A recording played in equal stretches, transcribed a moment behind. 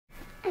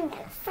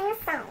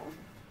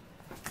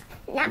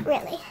not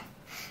really.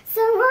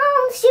 So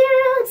won't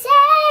you take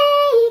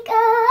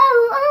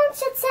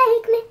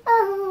me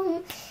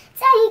home,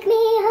 take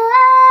me home.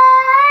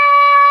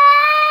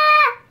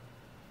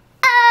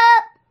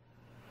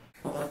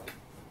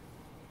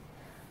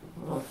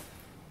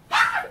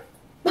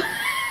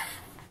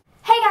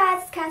 Hey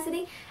guys, it's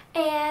Cassidy,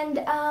 and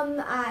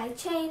I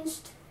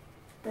changed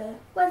the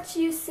what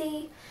you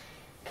see,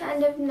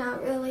 kind of,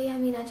 not really. I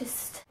mean, I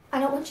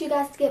don't want you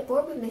guys to get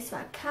bored with me, so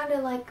I kind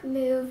of like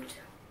moved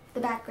the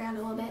background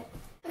a little bit.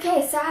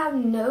 Okay, so I have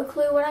no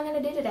clue what I'm going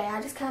to do today.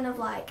 I just kind of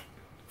like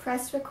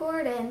pressed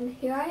record and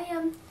here I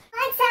am.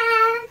 One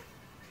time,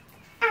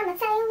 I'ma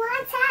tell you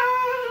one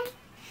time,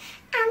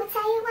 I'ma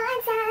tell you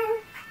one time,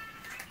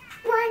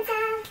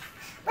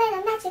 when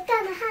I met you,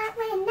 girl, my heart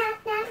went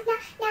knock, knock,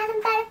 knock, now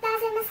them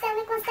butterflies in my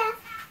stomach won't stop.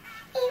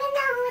 Even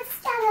though it's a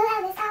struggle,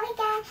 love is all we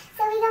got,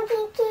 so we gon'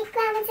 keep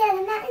climbing till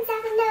the mountains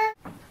have enough.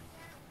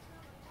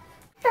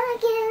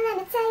 Fuck you, let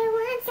me tell you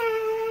one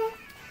time,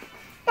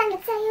 let me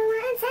tell you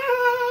one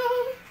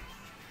time,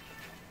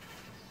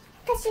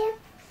 'cause you,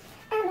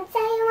 I'ma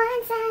tell you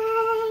one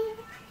time,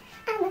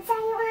 I'ma tell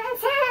you one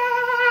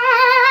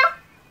time.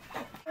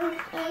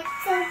 It's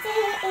so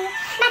deep.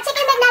 My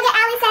chicken McNugget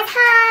Allie says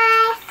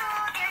hi.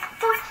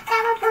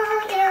 That will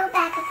pull you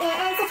back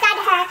again. Subscribe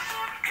to her.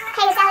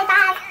 Hey, it's Allie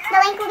 5. The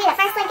link will be the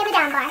first link in the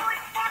down bar.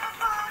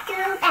 You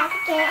back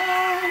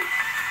again.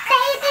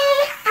 Baby,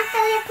 I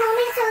feel you pull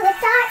me to the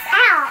dark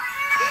out.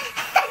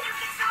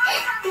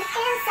 The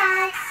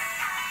inside.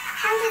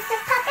 I'm just a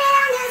puppet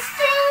on your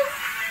string.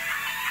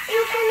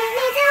 You can make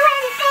me do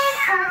anything.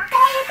 Oh,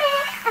 baby,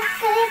 I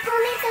feel you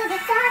pull me to the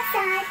dark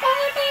side.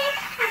 Baby,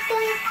 I feel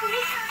you pull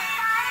me to the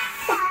dark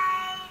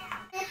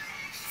side.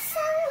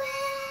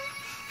 Somewhere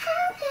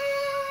out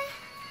there.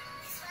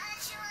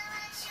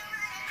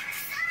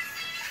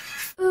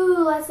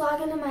 Ooh, let's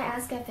log into my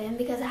Ask FM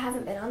because I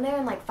haven't been on there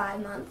in like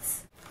 5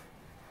 months.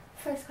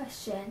 First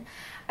question,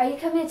 are you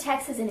coming to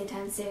Texas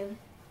anytime soon?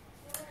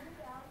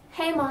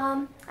 Hey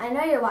Mom, I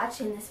know you're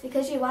watching this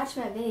because you watch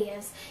my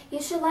videos.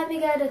 You should let me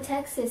go to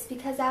Texas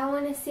because I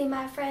want to see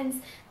my friends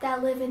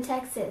that live in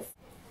Texas.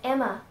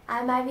 Emma,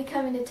 I might be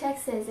coming to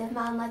Texas if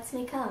Mom lets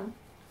me come.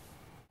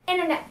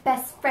 Internet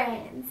best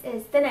friends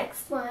is the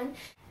next one.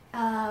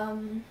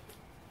 Let's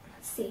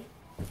see.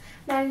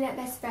 My internet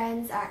best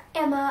friends are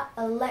Emma,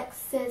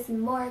 Alexis,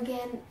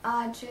 Morgan,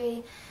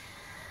 Audrey,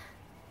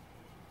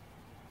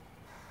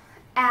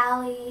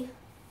 Allie,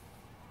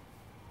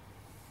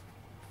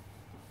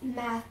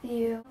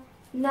 Matthew.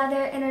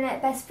 Another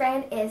internet best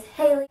friend is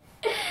Haley.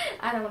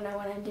 I don't know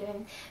what I'm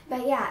doing.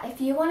 But yeah, if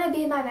you want to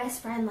be my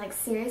best friend, like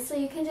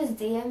seriously, you can just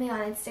DM me on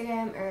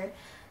Instagram or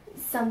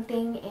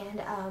something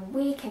and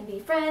we can be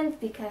friends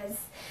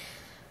because,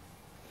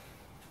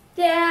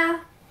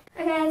 yeah.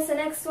 Okay, so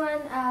next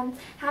one,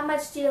 how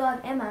much do you love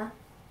Emma?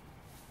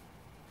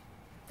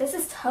 This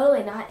is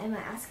totally not Emma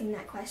asking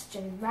that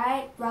question.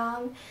 Right?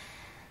 Wrong?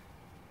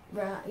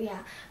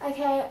 Yeah.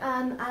 Okay,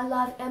 I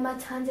love Emma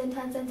tons and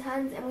tons and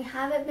tons, and we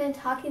haven't been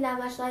talking that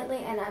much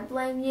lately, and I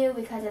blame you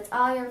because it's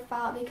all your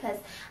fault because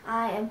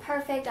I am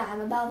perfect, I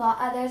am above all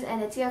others,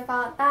 and it's your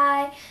fault.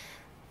 Bye.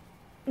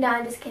 No,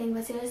 I'm just kidding,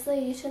 but seriously,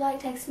 you should like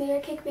text me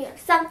or kick me or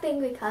something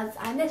because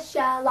I miss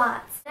ya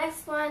lots.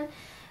 Next one.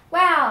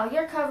 Wow,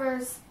 your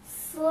covers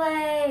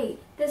slay.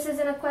 This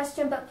isn't a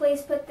question, but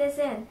please put this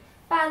in.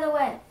 By the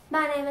way,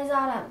 my name is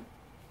Autumn.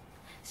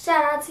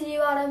 Shout out to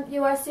you, Autumn.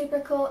 You are super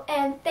cool,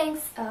 and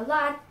thanks a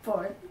lot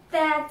for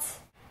that.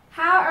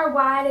 How or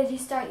why did you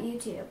start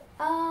YouTube?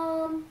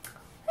 Well,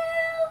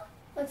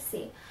 let's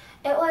see.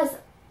 It was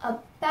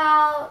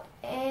about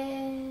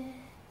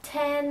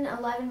 10,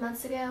 11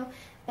 months ago,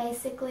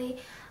 basically.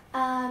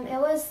 It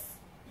was,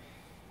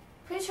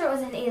 pretty sure it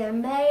was in either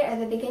May or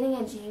the beginning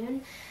of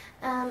June.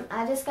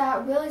 I just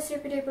got really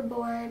super duper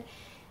bored.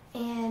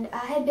 And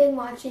I had been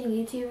watching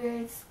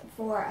YouTubers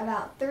for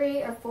about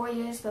 3 or 4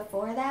 years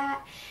before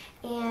that,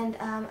 and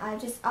I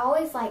just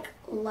always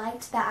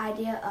liked the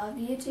idea of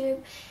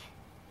YouTube.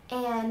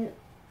 And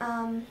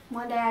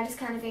one day I just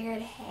kind of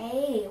figured,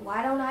 hey,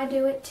 why don't I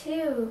do it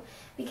too?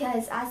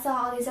 Because I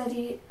saw all these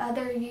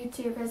other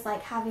YouTubers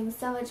like having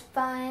so much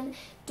fun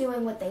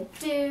doing what they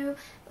do,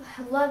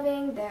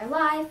 loving their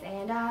life,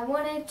 and I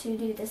wanted to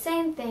do the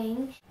same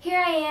thing.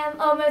 Here I am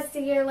almost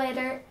a year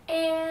later,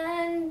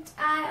 and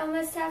I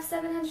almost have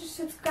 700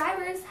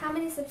 subscribers. How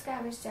many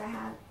subscribers do I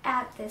have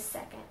at this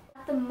second?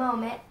 At the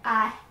moment,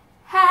 I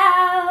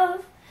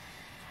have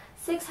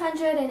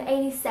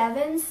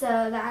 687,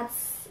 so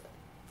that's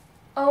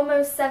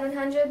almost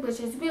 700, which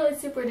is really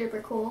super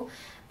duper cool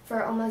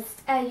for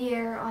almost a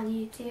year on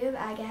YouTube,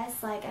 I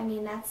guess. Like, I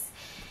mean, that's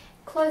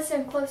closer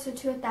and closer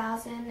to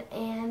 1,000,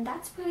 and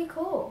that's pretty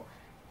cool,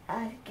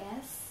 I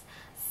guess.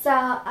 So,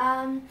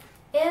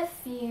 if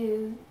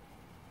you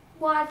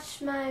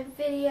watch my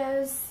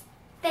videos,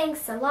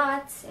 thanks a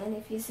lot, and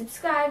if you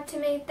subscribe to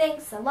me,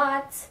 thanks a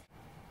lot.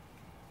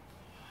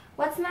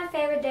 What's my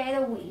favorite day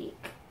of the week?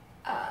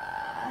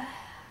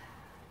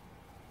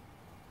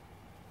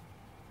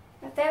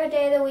 My favorite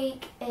day of the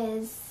week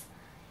is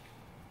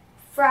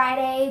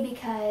Friday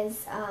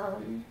because,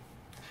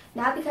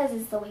 not because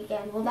it's the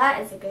weekend, well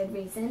that is a good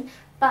reason,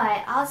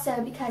 but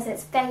also because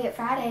it's Faggot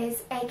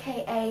Fridays,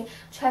 aka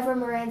Trevor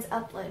Moran's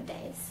upload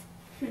days.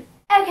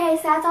 Okay,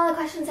 so that's all the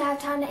questions I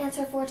have time to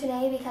answer for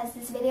today because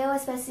this video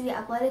was supposed to be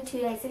uploaded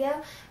 2 days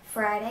ago,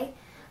 Friday,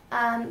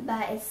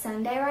 but it's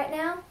Sunday right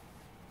now.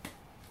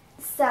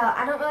 So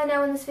I don't really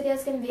know when this video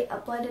is going to be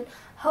uploaded,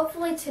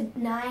 hopefully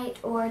tonight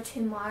or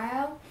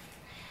tomorrow.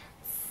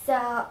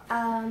 So,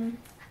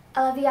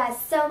 I love you guys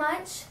so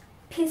much.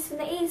 Peace from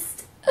the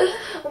East.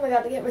 Oh my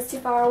god, the camera's too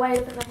far away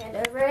to put my hand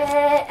over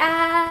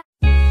it.